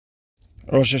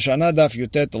Rosh Hashanah Daf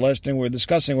Yutet, the last thing we're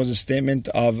discussing was a statement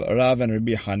of Rav and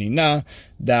Rabbi Hanina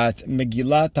that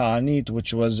Megillah Ta'anit,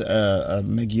 which was a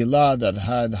Megillah that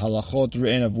had halachot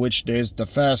written of which days to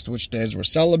fast, which days were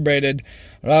celebrated.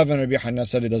 Rav and Rabbi Hanina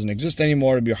said it doesn't exist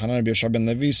anymore. Rabbi Hanan and Rabbi Yeshua ben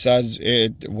Levi says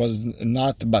it was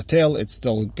not batel, it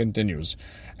still continues.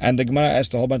 And the Gemara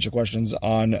asked a whole bunch of questions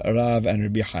on Rav and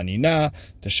Rabbi Hanina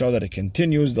to show that it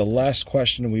continues. The last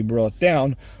question we brought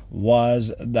down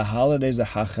was the holidays that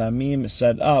Hachamim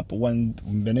set up when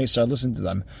Bnei Yisrael listened to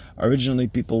them. Originally,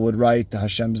 people would write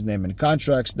Hashem's name in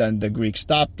contracts. Then the Greeks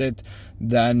stopped it.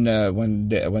 Then when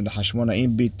the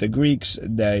Hashmonaim beat the Greeks,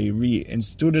 they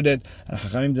reinstituted it. And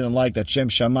Hachamim didn't like that Shem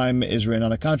Shamaim is written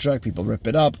on a contract. People rip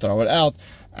it up, throw it out.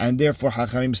 And therefore,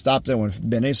 Hachamim stopped it. When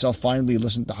Bnei Yisrael finally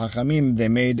listened to Hachamim, they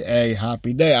made a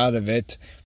happy day out of it.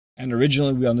 And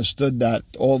originally we understood that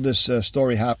all this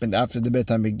story happened after the Beit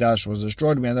HaMikdash was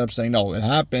destroyed. We ended up saying, no, it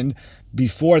happened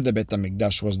before the Beit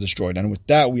HaMikdash was destroyed. And with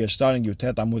that, we are starting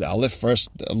Yutet Amud Aleph, first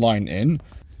line in,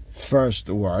 first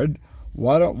word.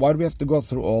 Why do we have to go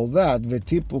through all that?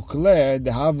 V'tipukle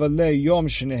dehavale yom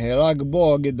sheneherag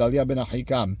bo Gedalia ben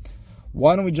Ahikam.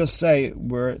 Why don't we just say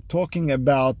we're talking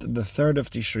about the 3rd of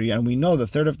Tishri, and we know the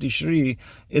 3rd of Tishri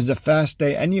is a fast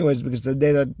day anyways, because the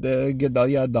day that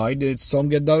Gedalia died, it's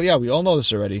Tzom Gedalia. We all know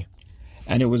this already.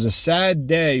 And it was a sad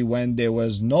day when there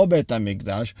was no Beit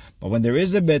HaMikdash, but when there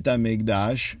is a Beit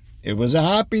HaMikdash, it was a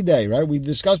happy day, right? We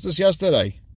discussed this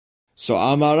yesterday. So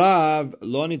Amarav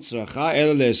lo nitzracha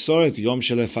el le'esoret yom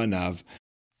shelefanav.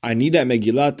 I need that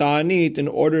Megillah Ta'anit in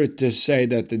order to say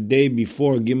that the day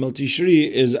before Gimel Tishri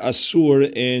is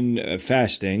Asur in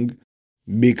fasting,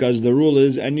 because the rule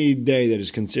is any day that is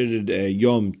considered a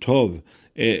Yom Tov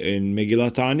in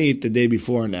Megillah Ta'anit, the day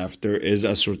before and after is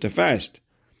Asur to fast.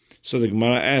 So the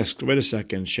Gemara asks, wait a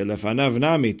second, Shelefanav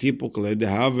nami tipukle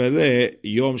dehavele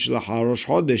Yom Shelachar Rosh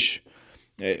Chodesh.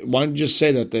 Why don't you just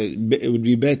say that it would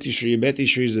be Bet Tishri? Bet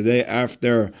Tishri is the day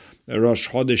after Rosh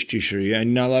Chodesh Tishri,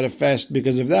 and not allowed to fast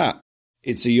because of that.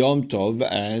 It's a Yom Tov,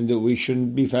 and we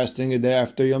shouldn't be fasting a day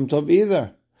after Yom Tov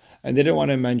either. And they didn't want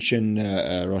to mention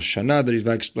Rosh Hashanah. The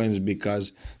Riva explains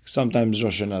because sometimes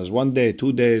Rosh Hashanah is 1 day,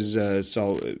 2 days,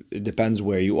 so it depends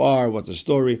where you are, what's the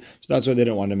story. So that's why they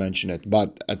didn't want to mention it.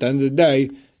 But at the end of the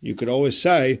day, you could always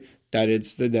say that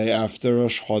it's the day after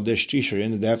Rosh Chodesh Tishri,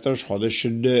 and the day after Rosh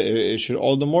Chodesh should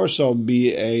all the more so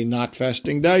be a not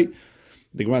fasting day.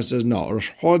 The Gemara says no. Rosh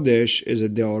Chodesh is a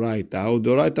deoraita.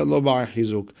 Deoraita lo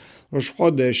ba'achizuk. Rosh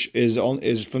Chodesh is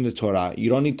from the Torah. You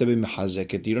don't need to be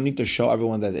mechazek it. You don't need to show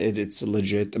everyone that it's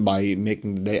legit by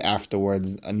making the day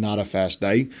afterwards not a fast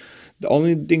day. The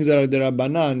only things that are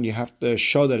derabanan, you have to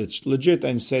show that it's legit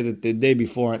and say that the day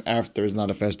before and after is not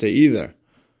a fast day either.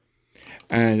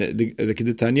 And the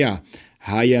Kedutanya,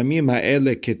 Hayamim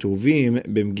ha'ele ketuvim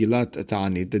b'Megillat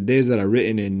Ta'anit. The days that are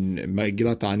written in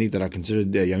Megillat Ta'anit that are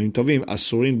considered Yamim Tovim,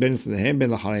 Asurin ben Fnehem ben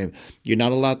Lacharim. You're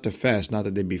not allowed to fast, not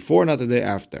the day before, not the day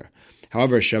after.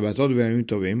 However, Shabbatot v'Yamim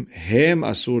Tovim, Hem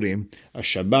Asurim, a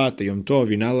Shabbat, a Yom Tov,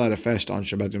 you're not allowed to fast on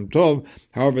Shabbat Yom Tov.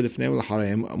 However, the Fnehem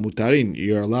Lacharim, Mutarin,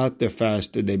 you're allowed to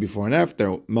fast the day before and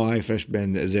after. Ma'ai fresh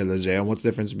ben Zeh lezeh. And what's the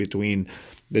difference between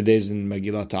the days in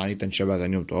Megillah Ta'anit and Shabbat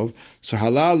and Yom Tov? So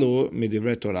halalu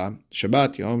midivrei Torah,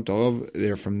 Shabbat, Yom Tov,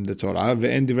 they're from the Torah.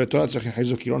 Ve'en divrei Torah tzarichin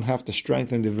chizuk, you don't have to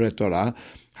strengthen divrei Torah.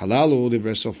 Halalu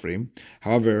divrei Sofrim.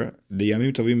 However, the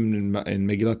Yamim Tovim in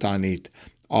Megillah Ta'anit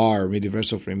are midivrei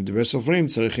Sofrim. Divrei Sofrim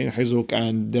tzarichin chizuk,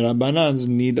 and the Rabbanans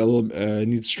need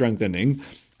strengthening,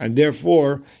 and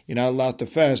therefore you're not allowed to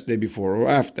fast day before or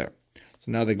after.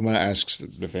 So now the Gemara asks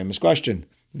the famous question.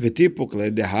 Why don't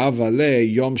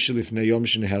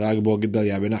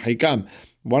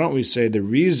we say the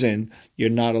reason you're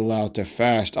not allowed to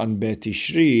fast on Bet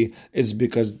Tishri is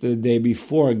because the day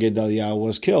before Gedalia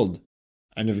was killed?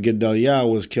 And if Gedalia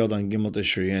was killed on Gimel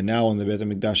Tishri, and now when the Beit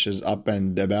HaMikdash is up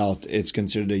and about, it's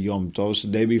considered a Yom Tov. So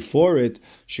the day before it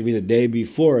should be the day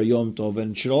before a Yom Tov,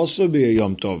 and it should also be a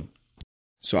Yom Tov.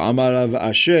 So Amar Rav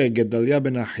Asher, Gedalia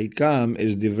ben Ahikam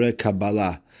is Divrei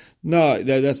Kabbalah. No,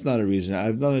 that's not a reason. I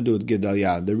have nothing to do with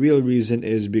Gedalia. The real reason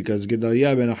is because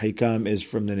Gedalia ben Ahikam is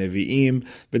from the Nevi'im,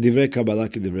 but Divrei Kabbalah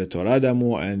ki Divrei Torah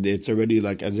damu, and it's already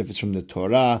like as if it's from the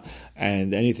Torah,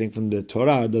 and anything from the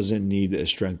Torah doesn't need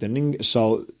strengthening.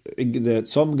 So the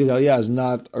Tzom Gedalia is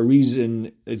not a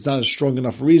reason, it's not a strong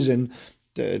enough reason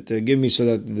to give me so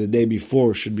that the day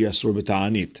before should be Asur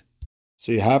b'Ta'anit.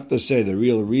 So you have to say the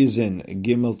real reason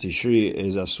Gimel Tishri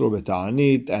is Asur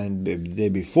b'Ta'anit and the day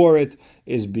before it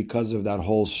is because of that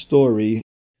whole story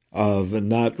of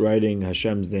not writing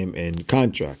Hashem's name in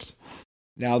contracts.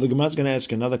 Now the Gemara is going to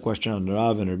ask another question on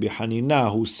Rav and Rabbi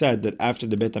Hanina, who said that after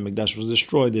the Beit HaMikdash was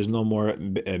destroyed, there's no more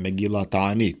Megillah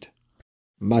Ta'anit.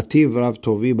 Mativ Rav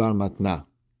Tovi Bar Matna.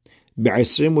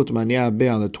 Be'esrim utmania be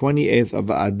on the 28th of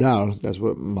Adar, that's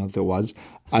what month it was.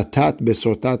 Atat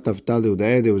besortat taftal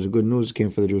Yehuda. There was a good news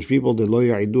came for the Jewish people. They lo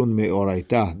ya'idun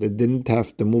me'oraita. They didn't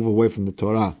have to move away from the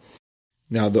Torah.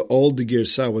 Now the old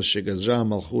Girsa was Shegazra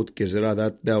Malchut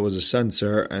Gezerah. That was a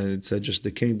censor, and it said just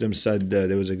the kingdom said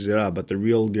there was a Gezerah, but the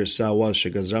real Girsa was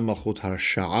Shegazra Malchut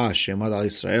Harsha'a Shemad al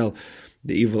Israel,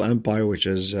 the evil empire, which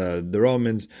is the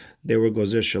Romans. They were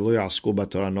gozer shelo ya'asku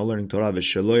b'Torah, no learning Torah,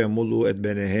 v'shelo yamulu et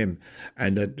benehem,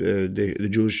 and that the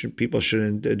Jewish people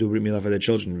shouldn't do brit milah for their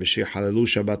children. V'shehalalu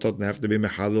Shabbatot, they have to be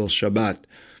mechalel Shabbat.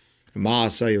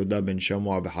 Ma'asa Yehuda ben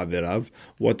Shamua b'havirav.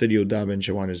 What did Yehuda ben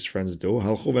Shamua and his friends do?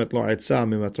 Halchu v'etlo etzah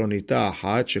mimatronita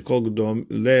achat shekol gdom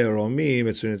le'romi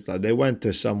metzunitzla. They went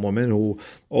to some woman who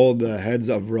all the heads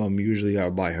of Rom usually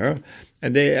are by her,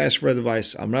 and they asked for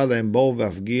advice. Amra lehem bo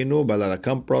v'afginu, balala,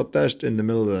 come protest in the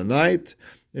middle of the night,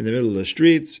 in the middle of the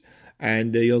streets,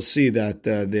 and you'll see that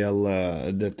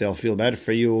they'll feel bad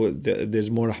for you. There's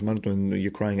more rahman when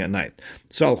you're crying at night.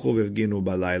 So they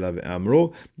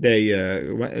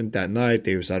went that night.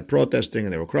 They started protesting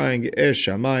and they were crying.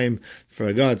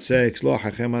 For God's sakes,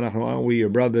 aren't we your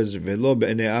brothers? Aren't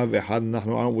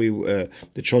we the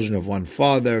children of one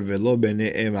father? Aren't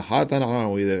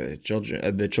we the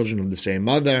children of the same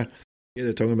mother?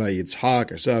 They're talking about Yitzhak,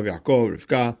 Esav, Yaakov,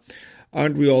 Rivka.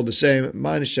 Aren't we all the same?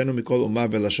 Why are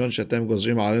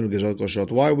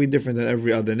we different than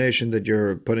every other nation that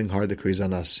you're putting hard decrees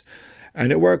on us?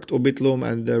 And it worked.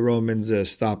 And the Romans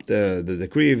stopped the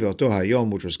decree,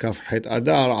 which was Kaf Het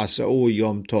Adar, Asa'u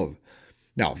Yom Tov.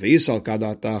 Now, and if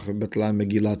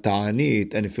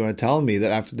you want to tell me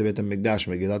that after the Beit HaMikdash,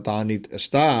 Megillat Ta'anit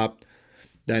stopped,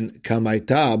 then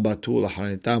kamaita batul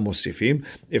hanita mosifim.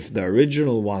 If the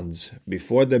original ones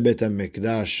before the Beit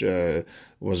HaMikdash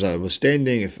was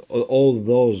standing, if all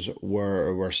those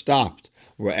were stopped,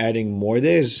 we're adding more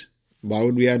days. Why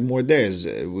would we add more days?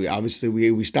 We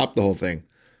stopped the whole thing.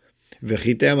 If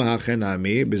you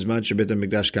want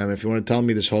to tell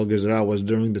me this whole Gezerah was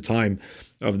during the time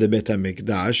of the Beit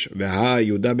HaMikdash,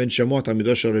 Yehuda ben Shamua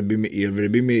tamido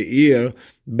Rabbi Meir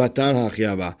batar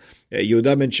ha'chiyava.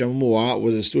 Yehuda ben Shamua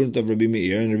was a student of Rabbi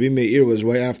Meir, and Rabbi Meir was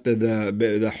way after the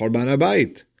Chorban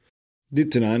HaBayit.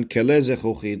 Ditanan kele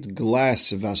zechuchit,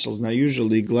 glass vessels. Now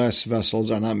usually glass vessels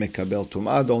are not mekabel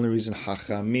tum'ah. The only reason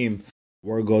Chachamim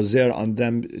were gozer on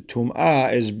them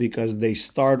tum'ah is because they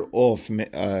start off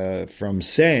from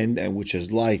sand, and which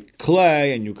is like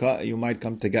clay, and you might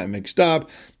come to get mixed up.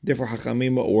 Therefore,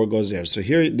 Hachamim were gozer. So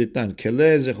here, ditan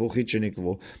kele zechuchit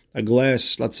shenikvu, a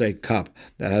glass, let's say cup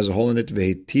that has a hole in it,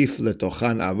 vehitif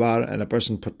letochan avar, and a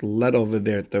person put lead over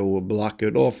there to block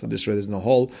it off. This way, there's no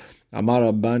hole. Amar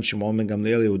Rabban Shimon ben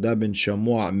Gamliel Yehuda ben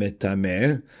Shamua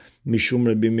metameh. Mishum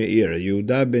Rabbi Meir.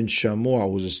 Yehuda ben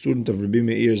Shamua was a student of Rabbi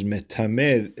Meir's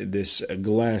metameh, this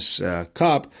glass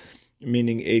cup,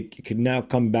 meaning it could now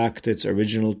come back to its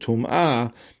original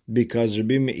tum'ah, because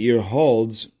Rabbi Meir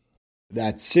holds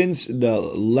that since the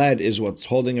lead is what's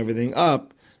holding everything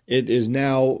up, it is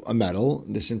now a metal.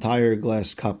 This entire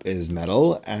glass cup is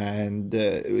metal, and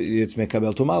it's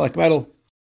mekabel tum'ah like metal.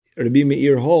 Rabbi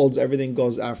Meir holds everything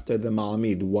goes after the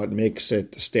ma'amid, what makes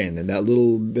it stand, and that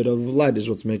little bit of lead is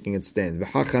what's making it stand.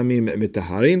 V'chachamim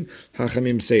mitaharin,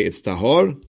 Chachamim say it's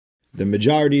tahor. The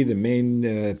majority, the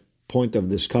main point of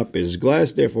this cup is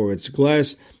glass, therefore it's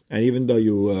glass, and even though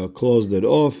you closed it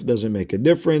off, doesn't make a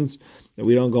difference.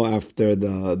 We don't go after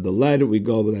the lead, we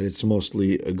go that it's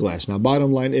mostly glass. Now,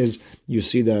 bottom line is, you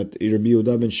see that Rabbi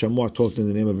Yehuda ben Shamua talked in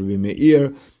the name of Rabbi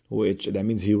Meir, which that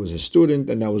means he was a student,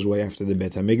 and that was way after the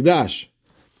Beit HaMikdash.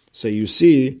 So you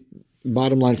see,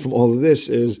 bottom line from all of this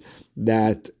is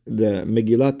that the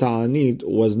Megillat Ta'anit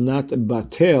was not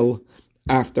batel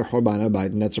after Chorban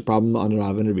HaBayit, and that's a problem on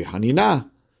Rav and Rabbi Hanina.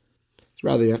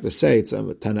 Rather, you have to say it's a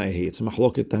Tanaihi, it's a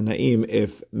Mahloket Tanaim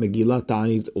if Megillat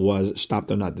Ta'anit was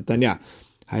stopped or not. The Tanya.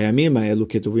 Hayamim ha'elu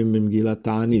ketuvim b'Megillat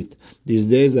Ta'anit. These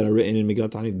days that are written in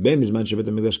Megillat Ta'anit, ben bizman she'Beit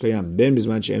HaMikdash kayam, ben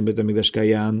bizman she'en Beit HaMikdash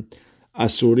kayam,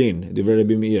 Asurin, the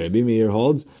Rabbi Meir. Rabbi Meir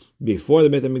holds before the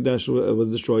Beit HaMikdash was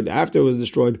destroyed, after it was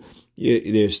destroyed,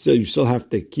 you still have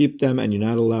to keep them, and you're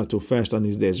not allowed to fast on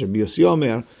these days. Rabbi Yossi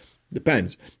Omer,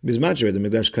 depends. Bisman Beit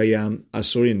HaMikdash kayam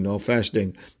Asurin, no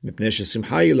fasting. Mipnei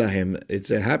shesimcha lahem, it's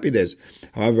a happy days.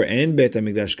 However, in Beit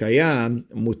HaMikdash kayam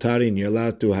mutarin, you're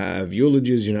allowed to have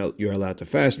eulogies, you're allowed to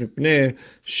fast. Mipnei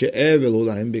she'evelu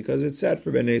lahem, because it's sad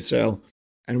for Bnei Israel.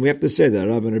 And we have to say that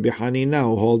Rav and Rabbi Hani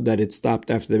now hold that it stopped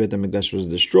after the Beit HaMikdash was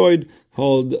destroyed,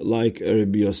 hold like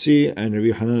Rabbi Yossi, and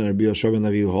Rabbi Hanan and Rabbi Yoshua ben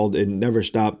Levi hold it never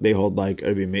stopped, they hold like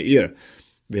Rabbi Meir.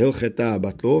 V'hilcheta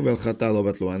batlu, v'hilcheta lo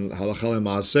batlu. And halacha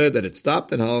l'maaseh that it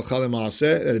stopped, and halacha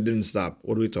l'maaseh that it didn't stop.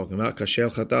 What are we talking about? Kasheh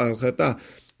hilcheta hilcheta.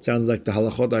 Sounds like the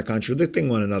halachot are contradicting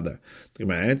one another. The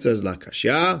Gemara answers, la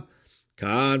kashya,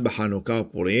 kan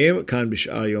b'Hanukkah Purim, kan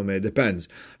b'shar yomeh. Depends.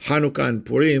 Hanukkah and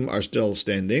Purim are still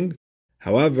standing.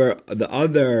 However, the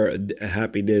other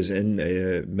happy days in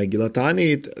Megillat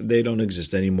Ta'anit, they don't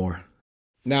exist anymore.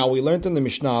 Now, we learned in the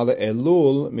Mishnah that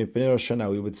Elul, mipnei Rosh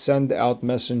Hashanah, we would send out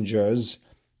messengers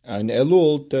in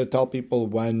Elul to tell people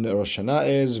when Rosh Hashanah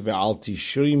is, ve'al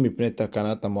Tishri mipnei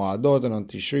takanat ha'moadot, and on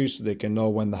Tishri so they can know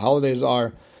when the holidays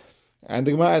are. And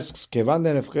the Gemara asks, Kevan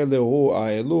denefche lehu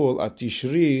Elul at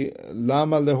Tishri,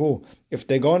 lama lehu? If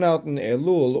they're going out in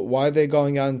Elul, why are they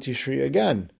going out in Tishri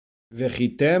again? Maybe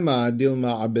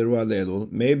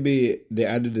they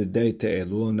added a day to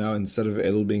Elul, and now instead of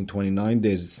Elul being 29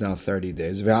 days, it's now 30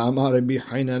 days. From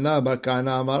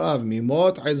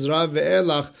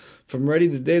already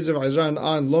the days of Izra and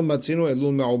on,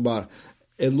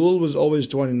 Elul was always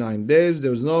 29 days.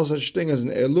 There was no such thing as an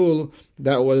Elul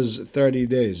that was 30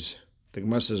 days. The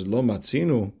Gemara says, Lo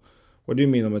matzinu. What do you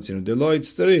mean, Lo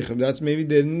that's maybe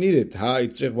they didn't need it.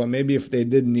 Well, maybe if they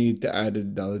did need to add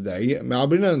another day,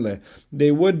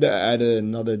 they would add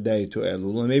another day to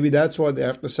Elul, and maybe that's why they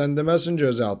have to send the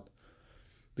messengers out.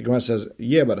 The Gemara says,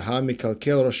 yeah, but how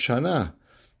mikalkel Rosh Hashanah?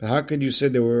 But how could you say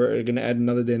they were going to add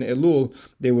another day in Elul?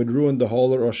 They would ruin the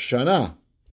whole Rosh Hashanah.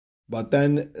 But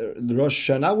then the Rosh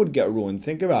Hashanah would get ruined.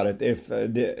 Think about it. If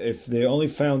they only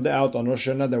found out on Rosh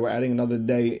Hashanah that we're adding another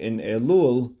day in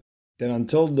Elul, then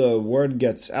until the word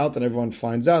gets out and everyone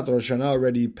finds out, Rosh Hashanah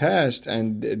already passed,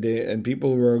 and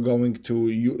people were going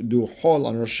to do Hol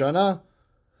on Rosh Hashanah.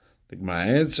 The Gemara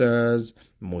answers,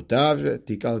 Mutav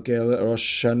tikalkel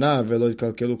Rosh Hashanah velo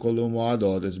tikalkelu kol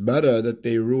muadot. It's better that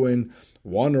they ruin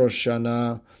one Rosh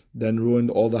Hashanah than ruin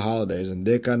all the holidays. And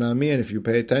dekanami, and if you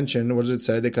pay attention, what does it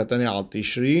say? Dekatani al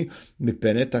tishri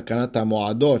mipene takanat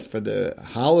muadot, for the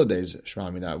holidays.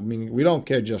 Meaning we don't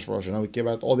care just for Rosh Hashanah, we care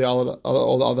about all the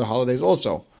other holidays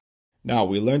also. Now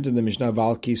we learned in the Mishnah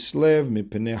Val Kislev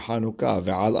mipene Hanukkah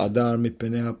ve'al Adar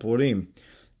mipene Purim.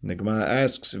 The Gemara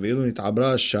asks, V'ilu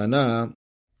nitabra shana,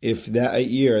 if that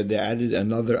year they added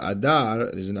another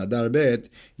Adar, there's an Adar bet,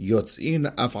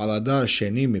 Yotz'in af al Adar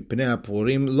sheni mipnei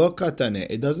Purim lo katane.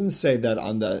 It doesn't say that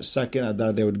on the second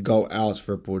Adar they would go out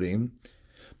for Purim.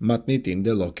 Matnitin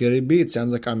de lo keribi. It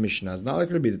sounds like our Mishnah. It's not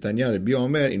like Rabbi. The Tanya Rabbi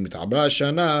Omer in mitabra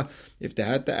shana. If they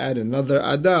had to add another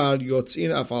Adar,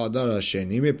 Yotz'in af al Adar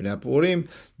sheni mipnei Purim,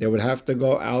 they would have to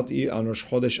go out on Rosh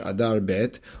Chodesh Adar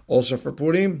bet, also for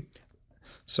Purim.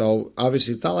 So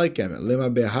obviously it's not like him.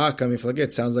 Lema beha kamiflage.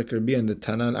 It sounds like Rabbi and the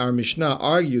Tanan, our Mishnah,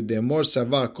 argued the more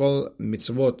savar kol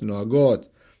mitzvot noagot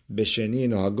b'sheni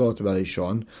noagot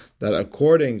b'rishon, that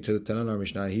according to the Tanan, our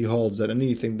Mishnah, he holds that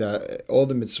anything that all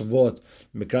the mitzvot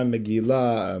Mikra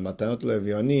Megillah, Matanot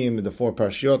Levionim, the 4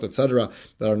 Parshiot, etc.,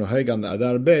 that are noheg on the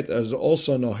Adar Bet, is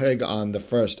also noheg on the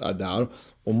first Adar.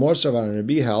 Umor Savar and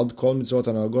Rabbi held kol mitzvot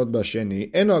anogot b'sheni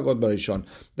and anogot b'rishon,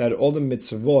 that all the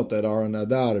mitzvot that are on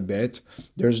Adar Bet,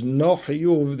 there's no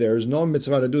chiyuv, there's no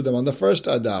mitzvah to do them on the first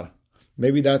Adar.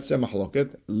 Maybe that's a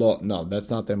mahloket. No, that's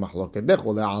not a mahloket.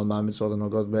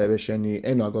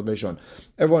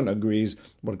 Everyone agrees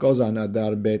what goes on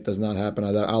Adar Bet does not happen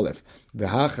Adar Aleph. Over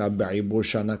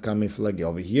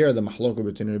here, the mahloket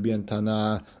between Rabbi and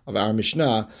Tana of our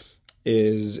Mishnah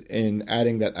is in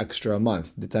adding that extra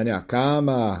month. The Tanya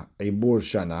Kama Ibur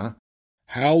Shana.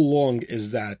 How long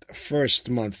is that first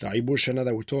month? The Ibur Shana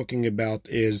that we're talking about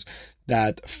is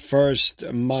that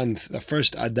first month, the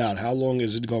first Adar. How long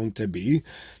is it going to be?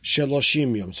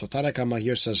 Sheloshim Yom. So Tana Kama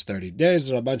here says 30 days.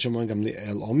 Rabban Shimon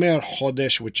Gamliel Omer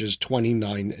Chodesh, which is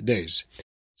 29 days.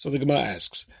 So the Gemara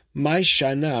asks, "My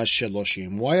shana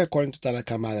sheloshim." Why, according to Tana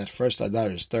Kama, that first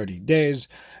Adar is 30 days,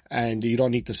 and you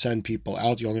don't need to send people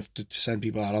out. You only have to send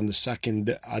people out on the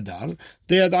second Adar.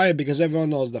 The Adar, because everyone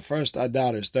knows the first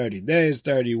Adar is 30 days.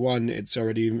 31, it's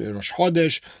already Rosh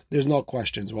Chodesh. There's no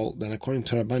questions. Well, then according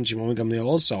to Rabban Shimon Gamliel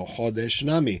also, Chodesh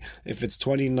Nami. If it's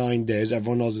 29 days,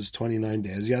 everyone knows it's 29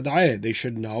 days. Yadai, they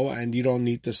should know, and you don't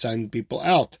need to send people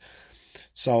out.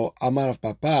 So Amar of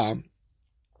Papa.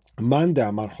 Manda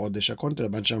Amar Chodesh, according to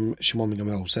Rabban Shimon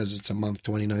Gamliel, who says it's a month,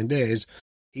 29 days,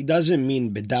 he doesn't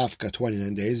mean bedavka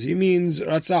 29 days. He means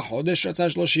Ratzah Chodesh,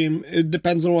 Ratzah Shloshim. It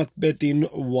depends on what Betin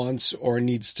wants or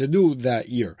needs to do that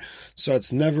year. So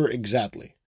it's never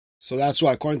exactly. So that's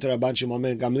why, according to Rabban Shimon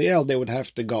Gamliel, they would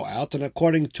have to go out, and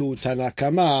according to Tana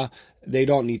Kama, they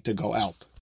don't need to go out.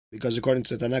 because according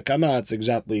to the Tanna Kama, it's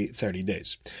exactly 30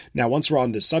 days. Now, once we're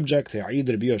on this subject, Rabbi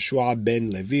Yoshua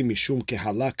ben Levi mishum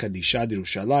kehala kadisha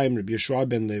Yerushalayim. Rabbi Yoshua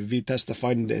ben Levi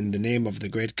testified in the name of the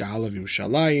great Kahal of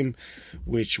Yerushalayim,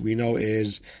 which we know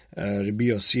is Rabbi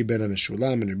Yossi ben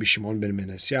Meshulam and Rabbi Shimon ben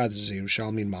Menasya. This is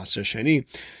Yerushalmi Maaser Sheni.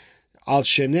 Al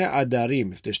Shene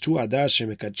Adarim, if there's two Adars,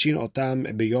 Shemekadshin Otam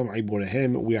Beyom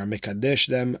Iburehem, we are Mekadesh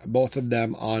them, both of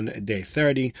them on day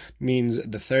 30, means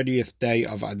the 30th day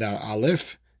of Adar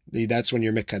Aleph. That's when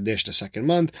you're Mekadesh the second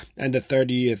month, and the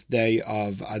 30th day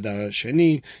of Adar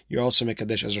Sheni, you're also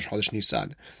Mekadesh as Rosh Chodesh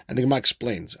Nisan. And the Gemara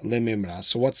explains, Lemimra.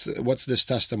 So what's this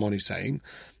testimony saying?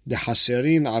 The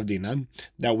Haserin Avdinan,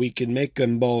 that we can make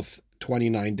them both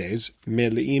 29 days,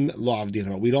 Meli'im Lo Avdinan,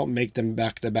 but we don't make them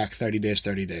back-to-back 30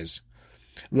 days.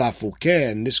 Lafuke,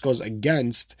 and this goes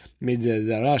against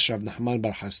Midrash of Nachman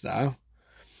bar Hasda.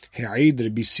 Ha'id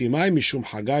Rabbi Simai mishum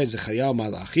Hagai Zechariah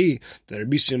Malachi. The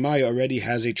Rabbi Simai already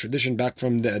has a tradition back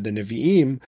from the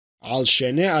Nevi'im. Al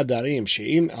Shene Adarim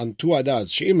Sheim on two Adars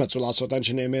Sheim Matzul Asotan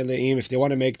Shene Meleim. If they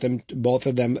want to make them both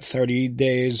of them 30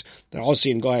 days, they're all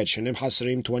seen. Go ahead. Shenem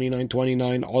Hasrim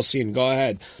 29, all seen. Go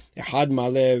ahead. Ehad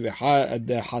Malev, Ehad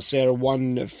Haser,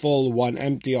 one full, one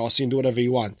empty. All seen. Do whatever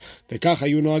you want. Vekach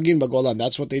Hayu Noagin Bagolan.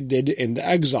 That's what they did in the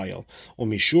exile.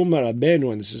 Umishum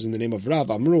Rabbeinu, and this is in the name of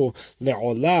Rav Amru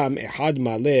Le'olam Ehad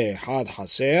Maleh Ehad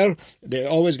Haser. They're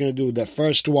always going to do the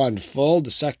first one full,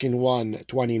 the second one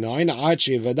 29.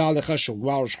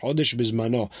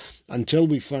 Until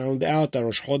we found out that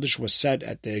Rosh Chodesh was set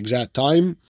at the exact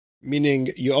time, meaning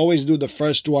you always do the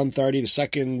first one 30, the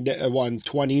second one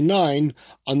 29,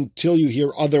 until you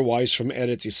hear otherwise from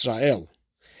Eretz Israel.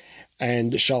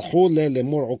 And Shalchu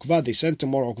le'Mor Ukva, they sent to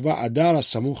Mor Ukva Adar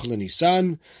Samuch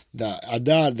leNisan. The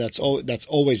Adar that's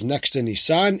always next to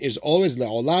Nisan is always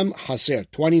le'olam Haser,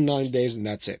 29 days, and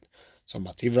that's it. So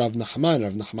Mativ Rav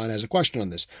Nachman has a question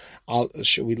on this.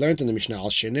 We learned in the Mishnah, Al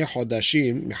Shenei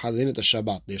Chodashim Mechalin et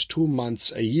Shabbat. There's 2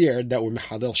 months a year that were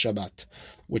Mechalel Shabbat,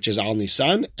 which is Al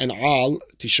Nisan and Al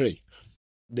Tishri.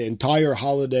 The entire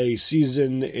holiday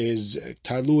season is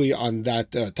talui on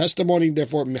that testimony,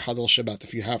 therefore Mechalel Shabbat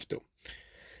if you have to.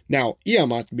 Now,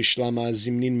 Iamat Bishlama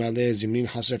Zimnin Maleh Zimnin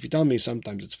Haser, if you tell me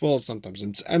sometimes it's full, sometimes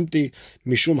it's empty,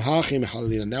 Mishum Hachi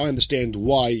Mechalina. Now I understand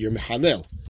why you're Mechalel.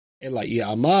 But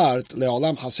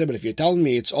if you're telling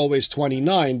me it's always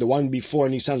 29, the one before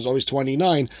Nisan is always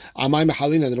 29, Amai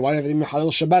Mechalina, then why have you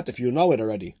Mechalel Shabbat if you know it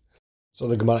already? So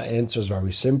the Gemara answers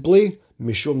very simply,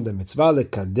 Mishum de mitzvah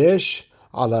lekadesh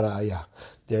ala ra'aya.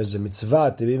 There's a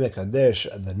mitzvah to be mekadesh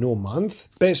at the new month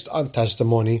based on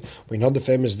testimony. We know the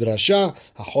famous drasha,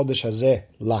 HaChodesh hazeh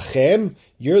lachem,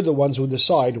 you're the ones who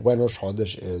decide when Rosh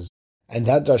Chodesh is. And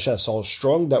that drasha is so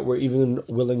strong that we're even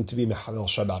willing to be Mechalel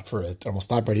Shabbat for it. And we'll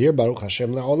stop right here. Baruch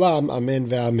Hashem le'olam. Amen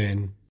ve'amen.